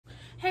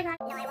Hey guys.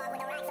 And welcome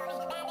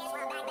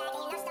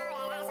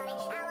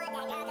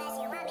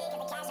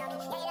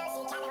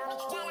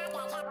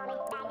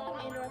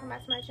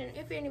back to my channel.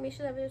 If you're new, make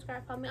sure that video,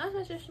 subscribe, follow me on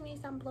my social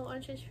media down below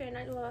on Twitch, and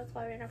I do love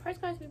following. Our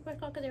first card is first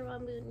card because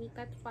everyone will need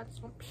that to watch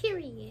this one,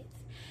 period.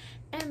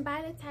 And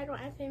by the title,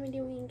 I'm going to be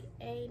doing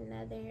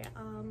another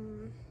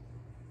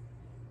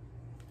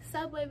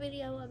Subway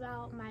video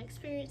about my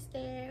experience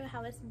there,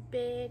 how it's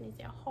been, is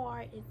it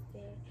hard, is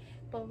it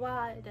blah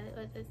blah,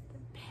 what does the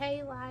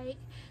pay like.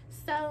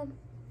 So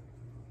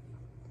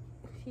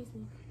excuse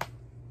me.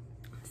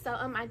 So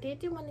I did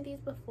do one of these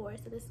before,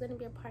 so this is gonna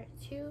be a part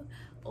 2,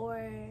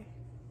 or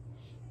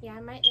yeah,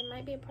 it might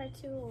be a part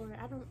 2, or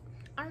I don't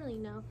really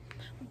know,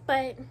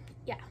 but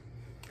yeah.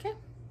 Okay,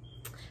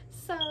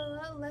 so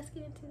let's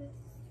get into this.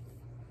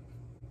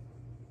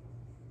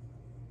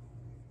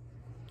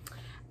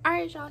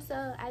 Alright y'all,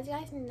 so as you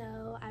guys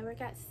know, I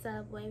work at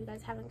Subway. If you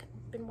guys haven't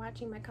been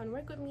watching my Come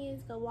Work With Me,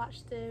 go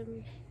watch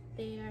them.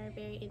 They are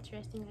very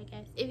interesting, I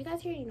guess. If you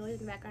guys hear any noise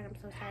in the background, I'm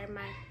so sorry.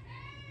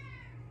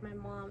 My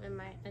mom and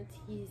my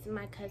aunties and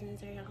my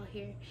cousins are all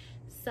here.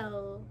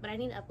 So, but I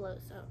need to upload,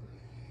 so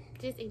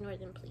just ignore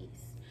them,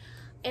 please.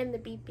 And the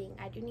beeping,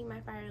 I do need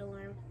my fire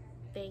alarm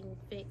thing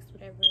fixed,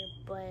 whatever,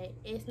 but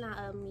it's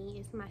not me,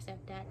 it's my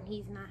stepdad, and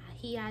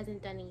he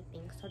hasn't done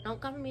anything. So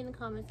don't come for me in the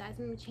comments. I asked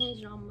him to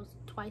change it almost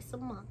twice a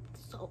month.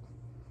 So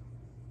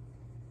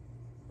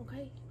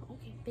okay,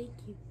 thank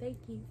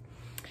you.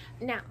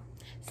 Now,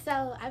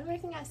 so I've been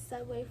working at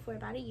Subway for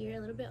about a year, a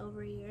little bit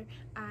over a year.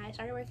 I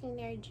started working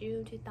there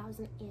June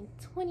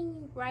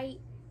 2020, right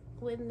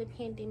when the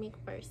pandemic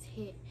first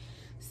hit.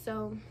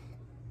 So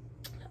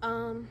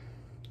I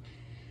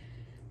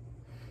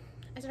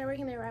started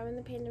working there right when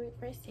the pandemic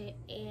first hit,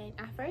 and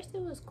at first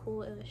it was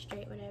cool, it was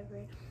straight,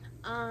 whatever.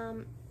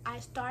 I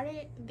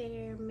started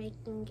there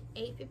making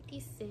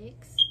 $8.56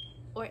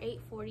 or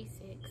 $8.46.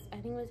 I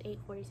think it was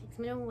 $8.46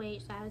 minimum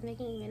wage. So I was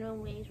making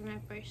minimum wage when I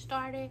first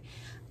started.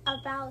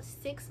 About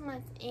 6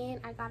 months in,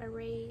 I got a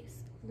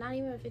raise. Not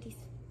even a 50.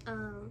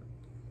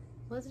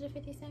 Was it a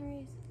 50-cent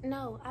raise?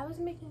 No, I was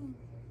making.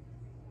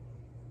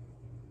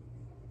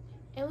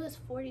 It was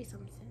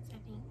 40-some cents, I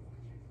think.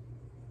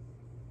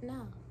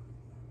 No,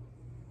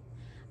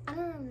 I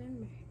don't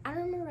remember. I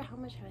don't remember how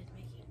much I was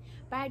making,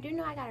 but I do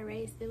know I got a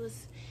raise. It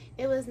was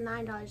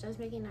 $9. I was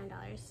making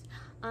 $9.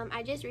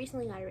 I just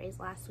recently got a raise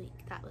last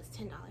week. That was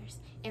 $10,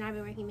 and I've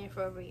been working there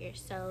for over a year.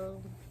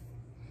 So,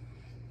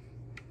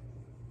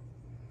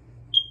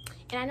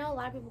 and I know a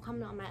lot of people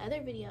comment on my other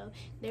video.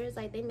 They was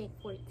like, they make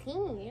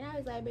 14, and I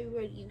was like, baby,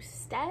 where do you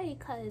stay?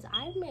 Cause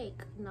I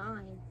make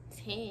 9,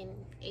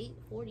 10, 8,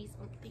 40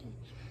 something.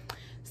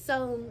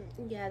 So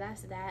yeah,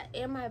 that's that.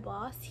 And my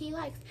boss, he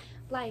likes,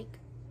 like,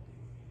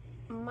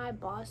 my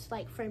boss,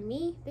 like, for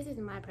me, this is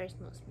my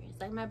personal experience,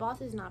 like, my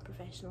boss is not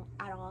professional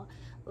at all.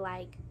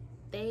 Like,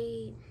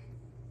 they,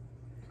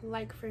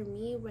 like, for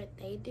me, what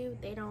they do,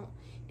 they don't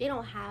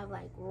have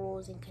like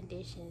rules and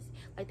conditions.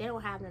 Like, they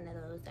don't have none of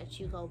those that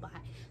you go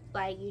by.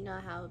 Like, you know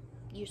how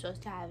you're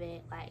supposed to have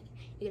it, like,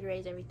 you get a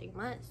raise every 3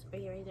 months or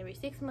you get a raise every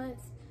 6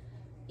 months.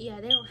 Yeah,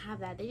 they don't have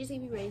that. They just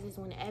give you raises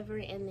whenever,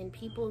 and then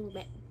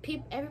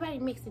everybody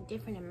makes a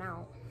different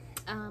amount.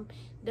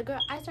 The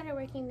girl, I started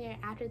working there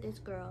after this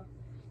girl.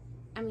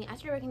 I mean, I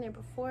started working there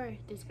before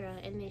this girl,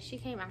 and then she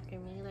came after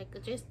me, like,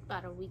 just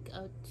about a week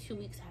or 2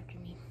 weeks after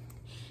me.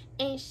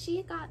 And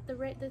she got the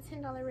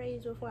 $10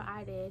 raise before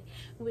I did,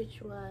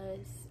 which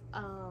was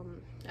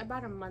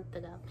about a month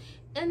ago.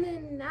 And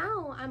then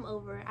now I'm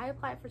over. I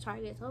applied for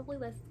Target, so hopefully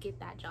let's get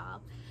that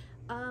job.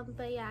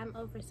 But yeah, I'm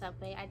over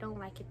Subway. I don't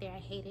like it there. I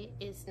hate it.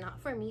 It's not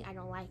for me. I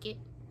don't like it.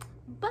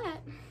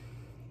 But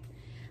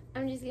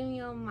I'm just giving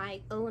you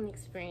my own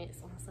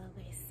experience on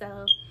Subway.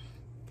 So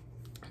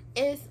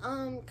it's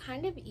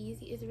kind of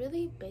easy. It's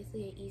really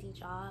basically an easy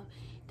job.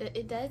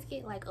 It does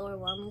get like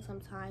overwhelming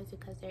sometimes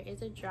because there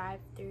is a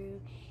drive-through,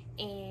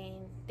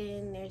 and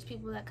then there's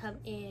people that come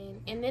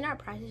in, and then our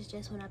prices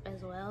just went up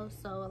as well.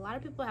 So a lot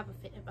of people have a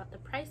fit about the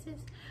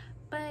prices,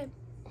 but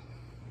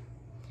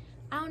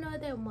I don't know what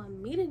they want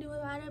me to do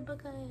about it,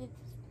 because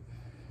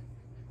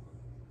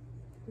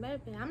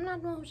baby, I'm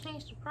not the one who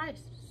changed the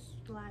prices.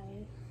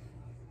 Like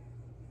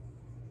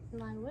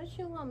what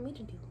you want me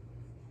to do?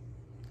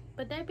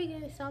 But they be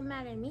getting so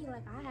mad at me,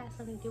 like I had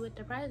something to do with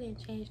the price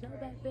didn't change. No,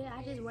 baby,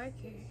 I just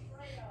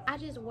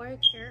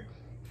work here.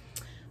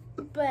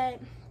 But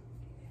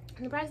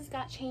the prices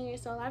got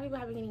changed, so a lot of people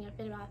have been getting a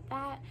fit about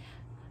that.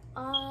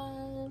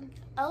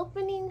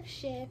 Opening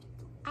shift,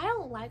 I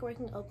don't like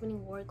working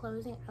opening or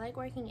closing. I like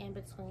working in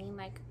between.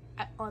 Like,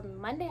 on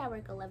Monday I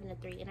work 11 to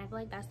 3, and I feel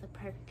like that's the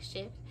perfect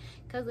shift,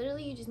 because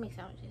literally you just make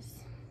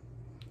sandwiches.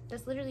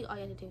 That's literally all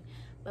you have to do.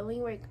 But when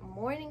you work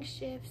morning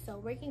shifts, so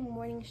working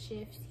morning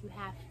shifts, you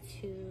have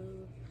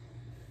to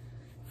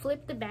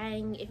flip the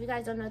bang. If you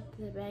guys don't know what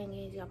the bang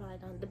is, y'all probably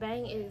don't. The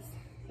bang is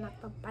not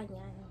the bang.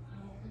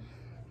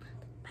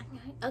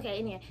 Okay,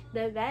 anyway,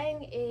 the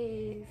bang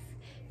is,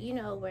 you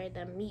know, where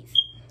the meats,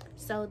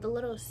 so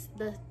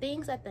the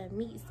things that the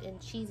meats and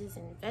cheeses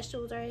and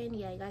vegetables are in,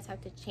 yeah, you guys have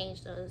to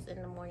change those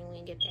in the morning when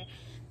you get there.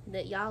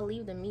 that y'all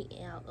leave the meat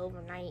out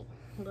overnight.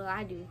 Well,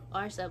 I do.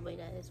 Our Subway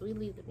does. We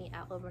leave the meat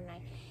out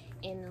overnight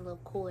in the little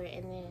cooler,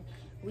 and then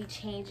we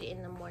change it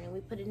in the morning.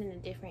 We put it in a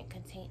different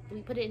contain.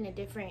 We put it in a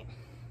different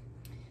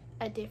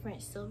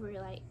silver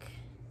like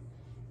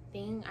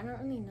thing. I don't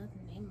really know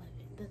the name of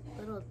it. The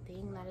little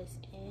thing that is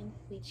in.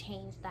 We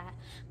change that,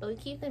 but we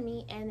keep the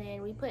meat, and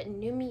then we put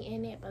new meat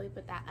in it. But we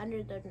put that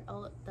under the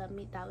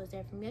meat that was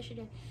there from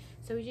yesterday.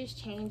 So we just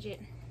change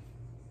it.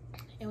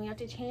 And we have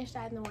to change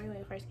that in the morning when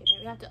we first get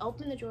there. We have to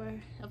open the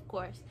drawer, of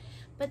course,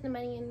 put the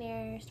money in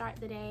there, start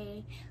the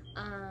day,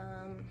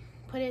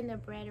 put in the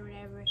bread or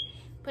whatever,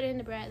 put in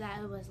the bread that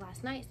it was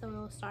last night, so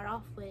we'll start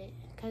off with,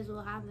 because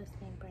we'll have the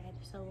same bread,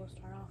 so we'll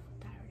start off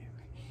with that or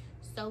whatever,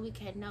 so we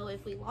can know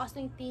if we lost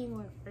anything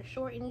or if we're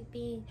short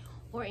anything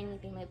or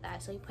anything like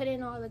that. So we put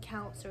in all the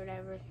counts or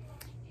whatever,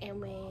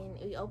 and when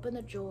we open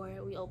the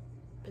drawer, we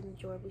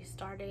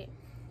start it.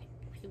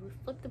 We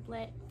flip the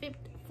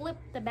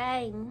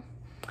bang.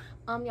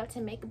 You have to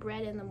make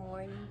bread in the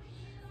morning.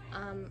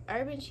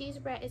 Urban cheese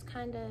bread is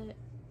kind of,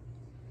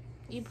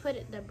 you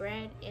put the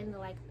bread in the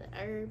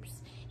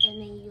herbs,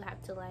 and then you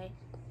have to like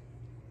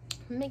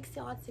mix it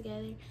all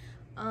together,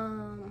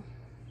 and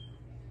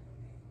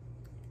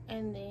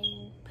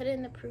then put it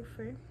in the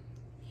proofer,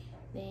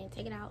 then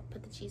take it out,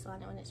 put the cheese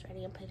on it when it's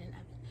ready, and put it in the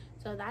oven.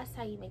 So that's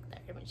how you make the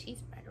urban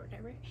cheese bread or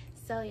whatever.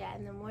 So yeah,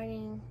 in the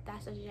morning,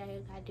 that's what you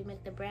gotta do.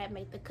 Make the bread,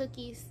 make the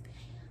cookies,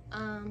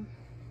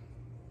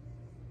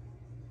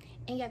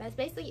 and yeah, that's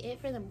basically it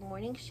for the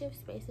morning shifts,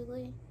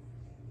 basically.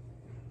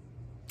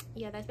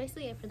 Yeah, that's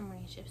basically it for the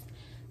morning shifts.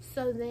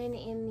 So then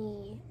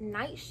in the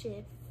night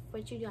shift,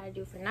 what you gotta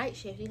do for night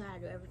shift, you gotta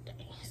do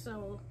everything.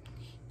 So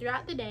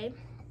throughout the day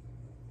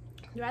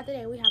we have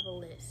a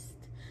list.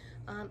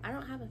 I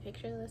don't have a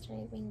picture of the list or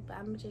anything, but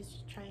I'm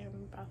just trying to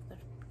remember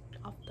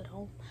off the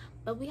dome.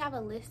 But we have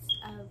a list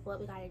of what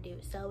we gotta do.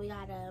 So we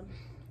gotta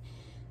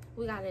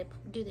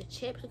do the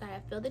chips, we gotta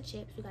fill the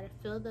chips, we gotta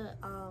fill the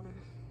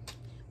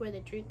where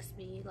the drinks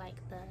be, like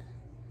the,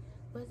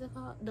 what is it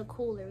called, the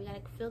cooler. We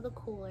gotta fill the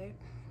cooler.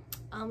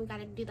 We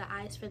gotta do the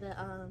ice for the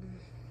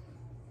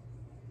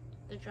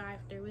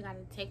drive-through. We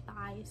gotta take the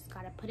ice,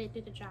 gotta put it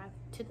through the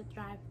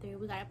drive-through.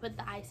 We gotta put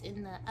the ice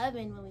in the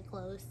oven when we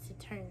close to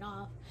turn it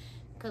off,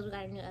 because we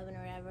got a new oven or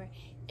whatever.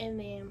 And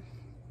then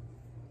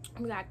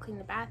we gotta clean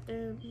the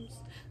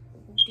bathrooms,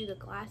 do the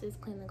glasses,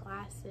 clean the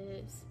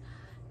glasses,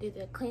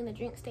 clean the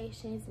drink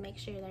stations, make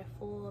sure they're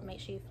full, make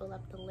sure you fill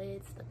up the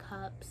lids, the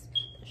cups,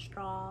 the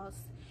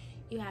straws.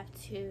 You have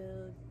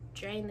to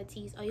drain the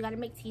teas. Oh, you gotta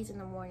make teas in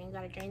the morning. You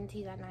gotta drain the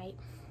teas at night,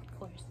 of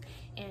course,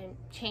 and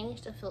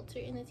change the filter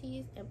in the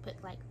teas and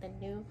put like the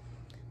new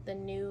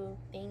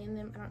thing in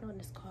them. I don't know what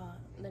it's called,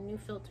 the new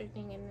filter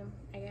thing in them,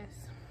 I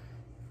guess.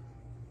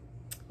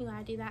 You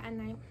gotta do that at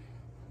night.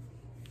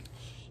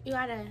 You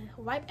gotta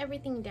wipe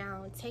everything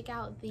down, take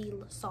out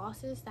the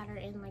sauces that are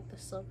in like the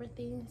silver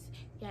things,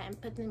 yeah, and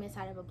put them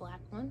inside of a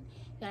black one.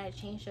 You gotta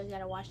change those. You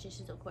gotta wash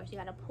dishes, of course. You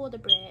gotta pull the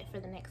bread for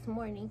the next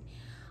morning.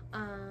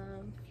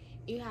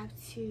 You have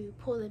to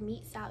pull the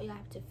meats out. You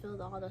have to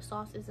fill all the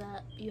sauces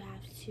up. You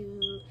have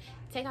to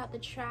take out the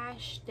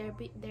trash. There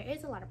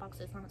is a lot of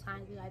boxes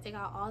sometimes. You gotta take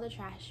out all the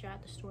trash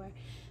throughout the store.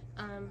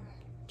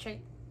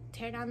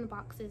 Tear down the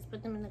boxes,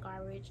 put them in the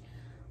garbage.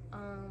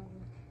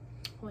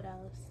 What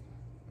else?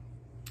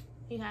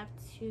 You have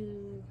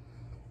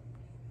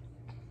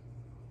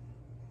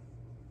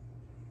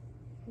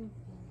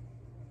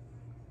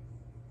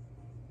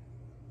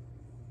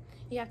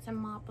to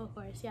mop, of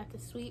course. You have to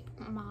sweep,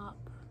 mop,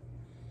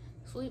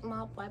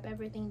 wipe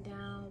everything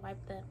down,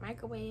 wipe the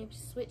microwave,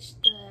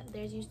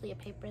 there's usually a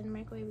paper in the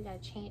microwave. You gotta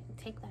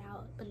take that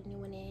out, put a new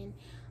one in.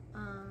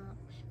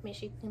 Make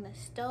sure you clean the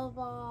stove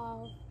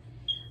off.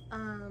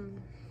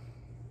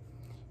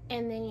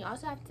 And then you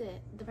also have to,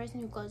 the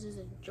person who closes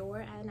a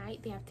drawer at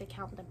night, they have to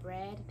count the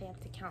bread, they have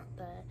to count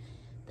the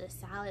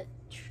salad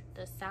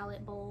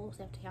bowls,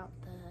 they have to count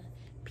the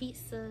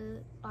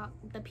pizzas,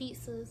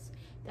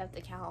 they have to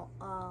count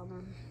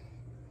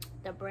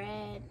the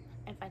bread,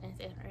 if I didn't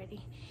say that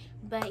already.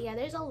 But yeah,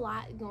 there's a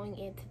lot going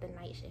into the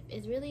night shift.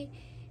 It's really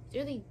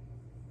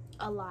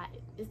a lot.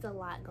 It's a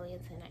lot going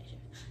into the night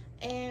shift.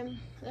 And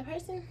the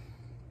person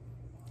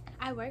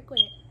I work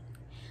with,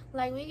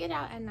 like, we get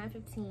out at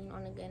 9:15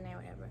 on a good night,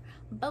 whatever.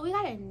 But we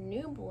got a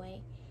new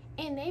boy,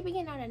 and they be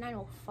getting out at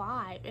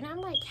 9:05. And I'm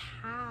like,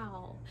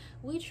 how?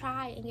 We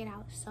try and get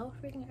out so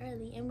freaking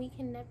early, and we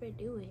can never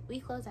do it. We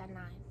close at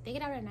 9. They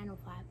get out at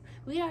 9:05.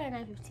 We get out at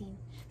 9:15.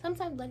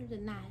 Sometimes later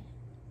than that.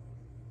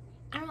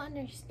 I don't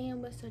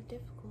understand what's so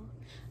difficult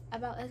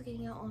about us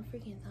getting out on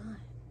freaking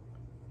time.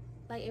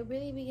 Like, it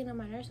really be getting on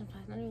my nerves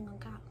sometimes. Not even gonna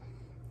count.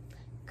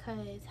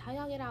 Cause how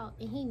y'all get out,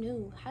 and he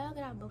knew how y'all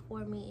get out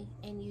before me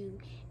and you,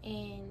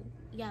 and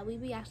yeah, we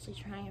be actually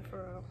trying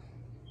for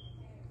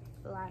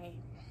like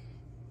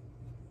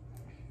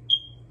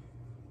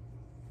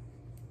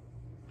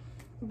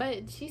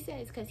But she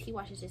says because he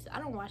washes dishes. I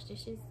don't wash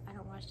dishes. I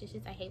don't wash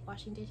dishes. I hate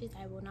washing dishes.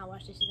 I will not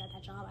wash dishes at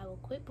that job. I will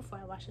quit before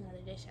I wash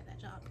another dish at that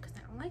job because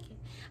I don't like it.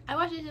 I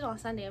wash dishes on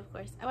Sunday, of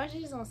course. I wash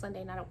dishes on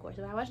Sunday, not of course,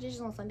 but I wash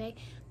dishes on Sunday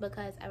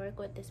because I work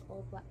with this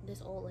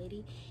old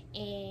lady,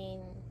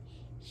 and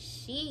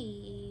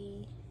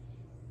she's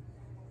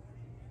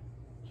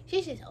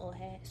just old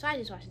head. So I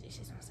just wash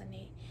dishes on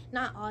Sunday.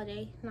 Not all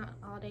day,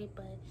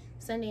 but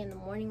Sunday in the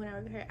morning when I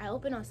work with her. I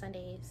open on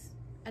Sundays.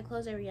 I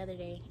close every other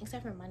day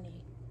except for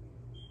Monday.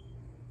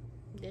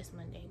 This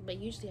Monday, but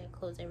usually I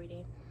close every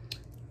day,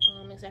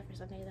 except for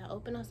Sundays. I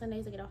open on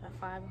Sundays. I get off at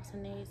 5 on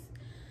Sundays.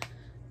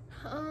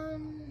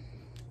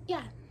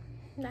 Yeah,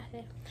 that's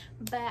it.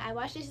 But I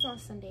wash dishes on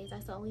Sundays.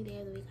 That's the only day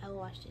of the week I will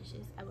wash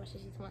dishes. I wash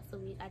dishes once a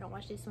week. I don't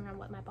wash dishes when I'm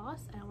with my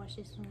boss. I don't wash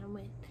dishes when I'm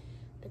with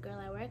the girl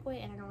I work with,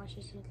 and I don't wash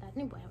dishes with that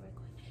new boy I work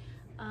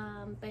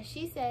with. But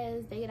she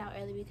says they get out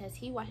early because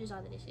he washes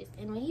all the dishes,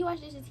 and when he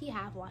washes dishes, he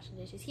half washes the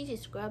dishes. He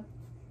just scrub.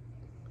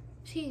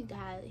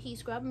 He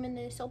scrub them in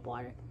the soap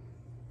water,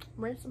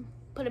 rinse them,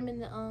 put them in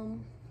the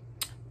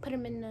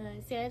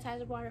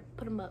sanitizer water,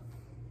 put them up.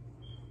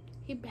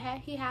 He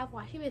half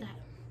wash. He be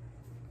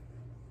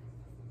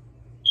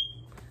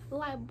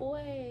like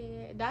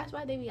boy, that's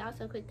why they be out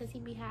so quick, because he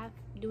be half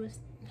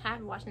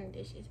washing the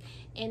dishes.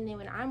 And then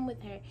when I'm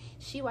with her,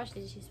 she washes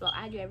the dishes while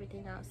I do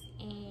everything else.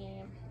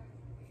 And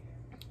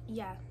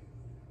yeah,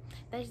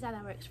 that's just how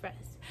that works for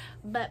us.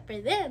 But for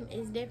them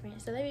it's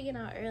different. So they be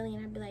getting out early,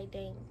 and I'd be like,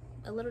 dang,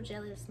 a little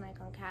jealous, like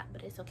on cap,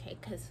 but it's okay,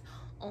 because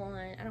I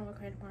don't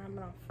work right tomorrow,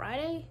 but on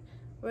Friday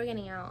we're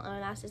getting out,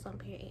 and that's just on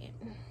period.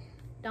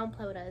 Don't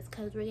play with us,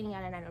 because we're getting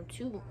out at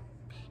 9:02,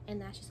 and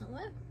that's just on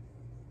what?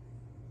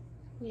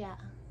 Yeah.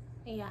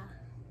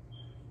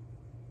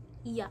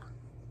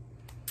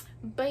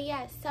 But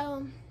yeah,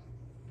 so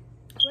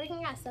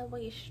working at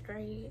Subway is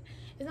straight.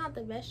 It's not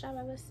the best job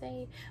I would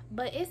say,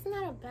 but it's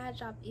not a bad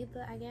job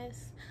either, I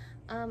guess.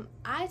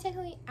 I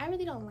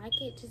really don't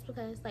like it, just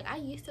because like I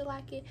used to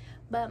like it,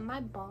 but my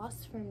boss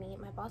is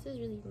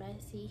really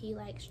messy. He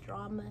likes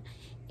drama,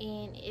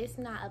 and it's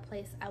not a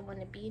place I want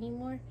to be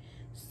anymore.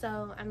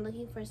 So I'm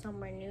looking for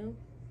somewhere new.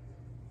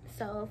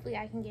 So hopefully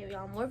I can give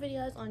y'all more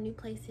videos on new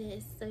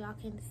places, so y'all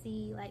can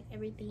see like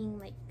everything.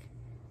 Like,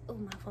 oh,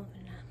 my phone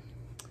went out.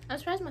 I'm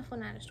surprised my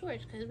phone out of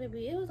storage, because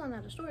baby, it was on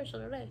out of storage the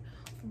other day.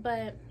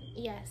 But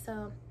yeah,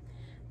 so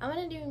I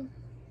want to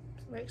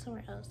work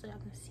somewhere else so y'all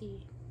can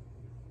see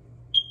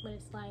what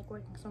it's like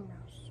working somewhere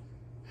else.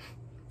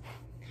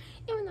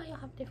 Even though y'all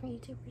have different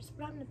YouTubers,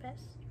 but I'm the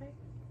best, right?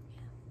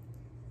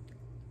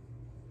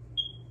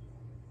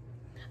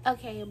 Yeah.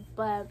 Okay,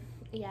 but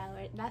yeah,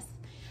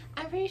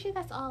 I'm pretty sure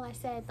that's all I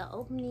said. The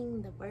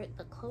opening, the work,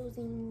 the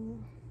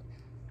closing.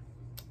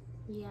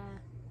 Yeah,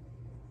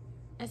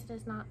 I said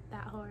it's not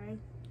that hard.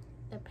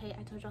 The pay,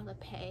 I told y'all the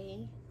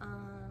pay.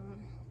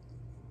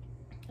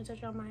 I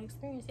told y'all my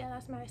experience. Yeah,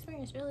 that's my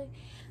experience, really.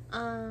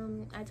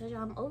 I told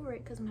y'all I'm over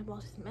it because my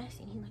boss is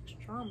messy. He likes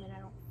drama, and I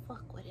don't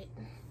fuck with it.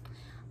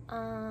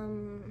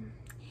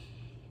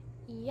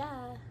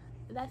 Yeah,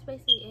 that's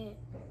basically it.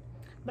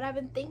 But I've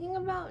been thinking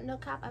about, no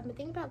cap, I've been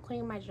thinking about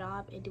quitting my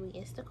job and doing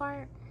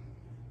Instacart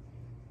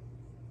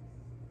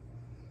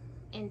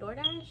and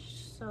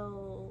DoorDash.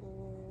 So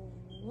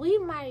we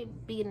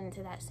might be getting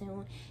into that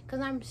soon,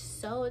 because I'm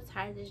so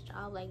tired of this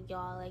job. Like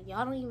y'all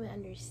don't even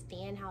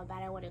understand how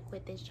bad I want to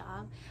quit this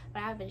job,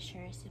 but I have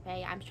insurance to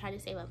pay. I'm trying to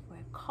save up for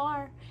a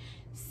car,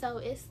 so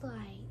it's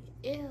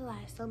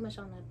like so much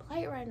on the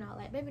plate right now.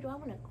 Like, baby, do I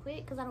want to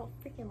quit because I don't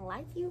freaking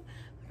like you,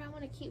 or do I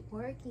want to keep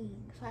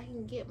working so I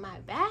can get my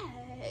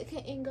bag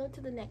and go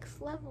to the next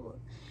level?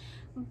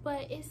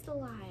 But it's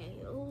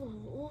like,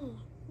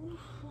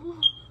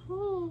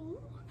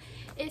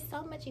 it's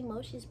so much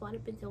emotions brought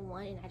up into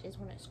one, and I just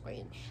want to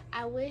scream.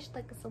 I wish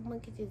like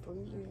someone could just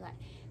leave me. Like,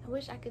 I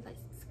wish I could like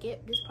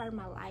skip this part of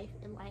my life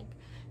and like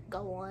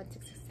go on to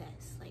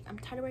success. Like, I'm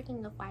tired of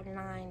working a 5 to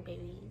 9,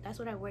 baby. That's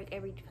what I work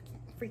every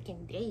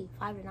freaking day.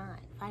 5 to 9,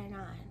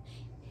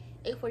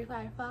 8:45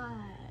 to 5,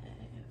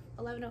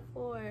 11 to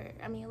 4.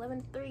 I mean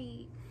 11 to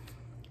 3.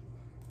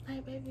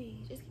 Like,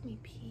 baby, just give me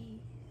peace.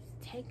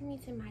 Take me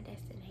to my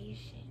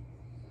destination.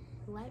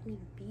 Let me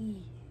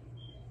be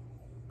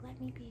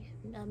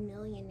a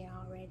millionaire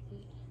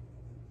already.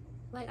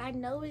 Like, I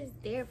know it's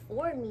there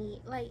for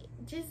me. Like,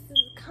 just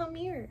come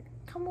here.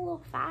 Come a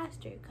little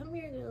faster. Come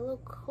here a little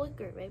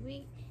quicker,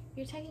 baby.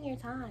 You're taking your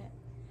time.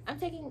 I'm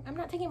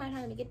not taking my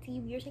time to get to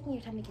you. You're taking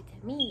your time to get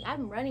to me.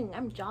 I'm running.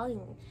 I'm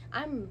jogging.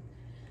 I'm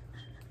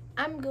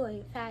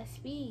going fast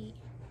speed.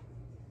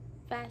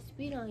 Fast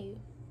speed on you.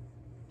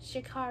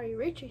 Sha'Carri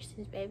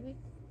Richardson's, baby.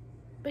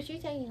 But you're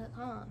taking your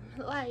time.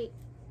 Like,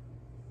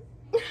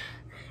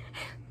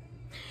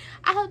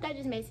 I hope that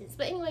just made sense.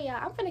 But anyway,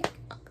 y'all,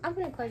 I'm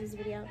gonna close this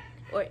video,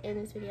 or end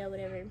this video,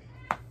 whatever.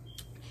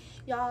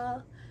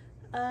 Y'all,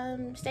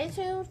 stay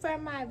tuned for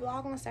my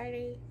vlog on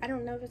Saturday. I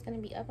don't know if it's gonna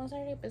be up on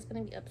Saturday, but it's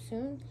gonna be up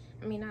soon.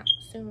 I mean, not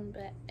soon,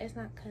 but it's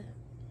not, cause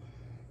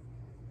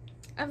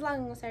I'm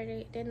vlogging on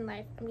Saturday, day in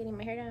life. I'm getting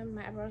my hair done,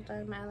 my eyebrows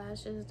done, my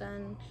eyelashes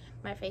done,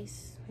 my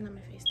face, not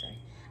my face done.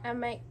 I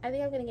think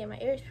I'm gonna get my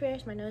ears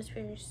pierced, my nose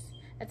pierced,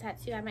 a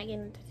tattoo. I might get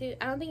a tattoo.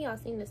 I don't think y'all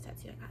seen this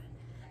tattoo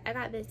I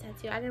got this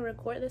tattoo. I didn't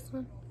record this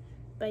one,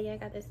 but yeah, I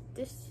got this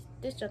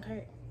junk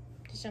hurt.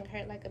 This junk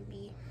hurt like a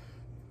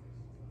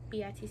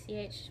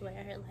B-I-T-C-H, what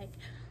I heard like.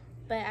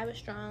 But I was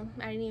strong.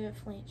 I didn't even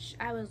flinch.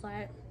 I was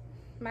like,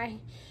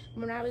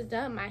 when I was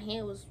done, my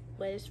hand was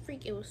wet as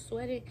freak. It was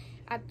sweating.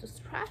 I was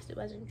surprised it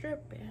wasn't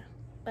dripping.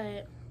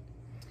 But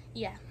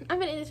yeah, I'm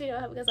gonna end this video.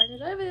 I hope you guys like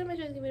enjoyed the video. Make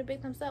sure to give it a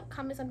big thumbs up.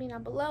 Comment something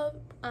down below.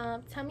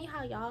 Tell me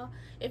how y'all,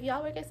 if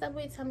y'all work at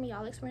Subway, tell me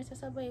y'all experience at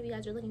Subway. If you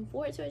guys are looking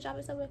forward to a job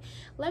at Subway,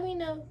 let me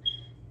know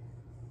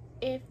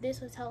if this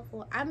was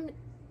helpful.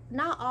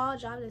 Not all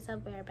jobs at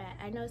Subway are bad.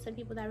 I know some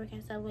people that work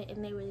at Subway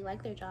and they really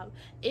like their job.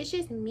 It's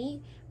just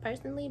me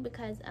personally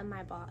because of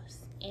my boss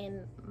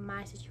and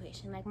my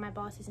situation. Like, my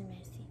boss isn't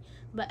messy,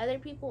 but other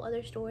people,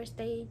 other stores,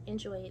 they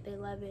enjoy it. They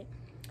love it.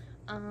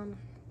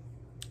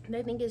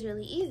 They think it's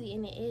really easy,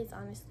 and it is,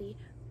 honestly.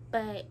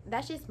 But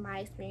that's just my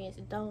experience.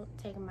 Don't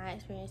take my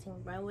experience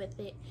and run with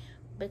it,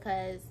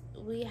 because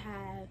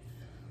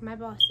my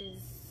boss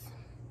is,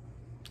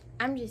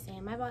 I'm just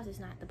saying, my boss is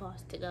not the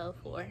boss to go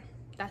for.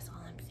 That's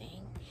all I'm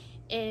saying.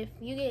 If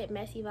you get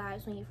messy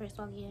vibes when you first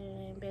walk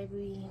in,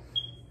 baby,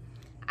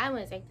 I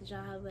wouldn't take the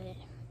job. But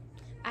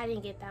I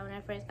didn't get that when I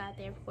first got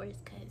there, of course,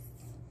 because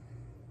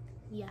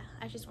yeah,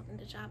 I just wanted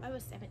the job. I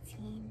was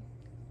 17.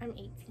 I'm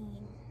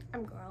 18.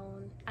 I'm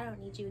grown. I don't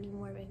need you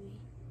anymore, baby.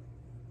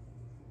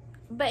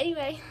 But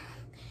anyway,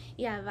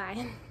 yeah,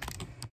 bye.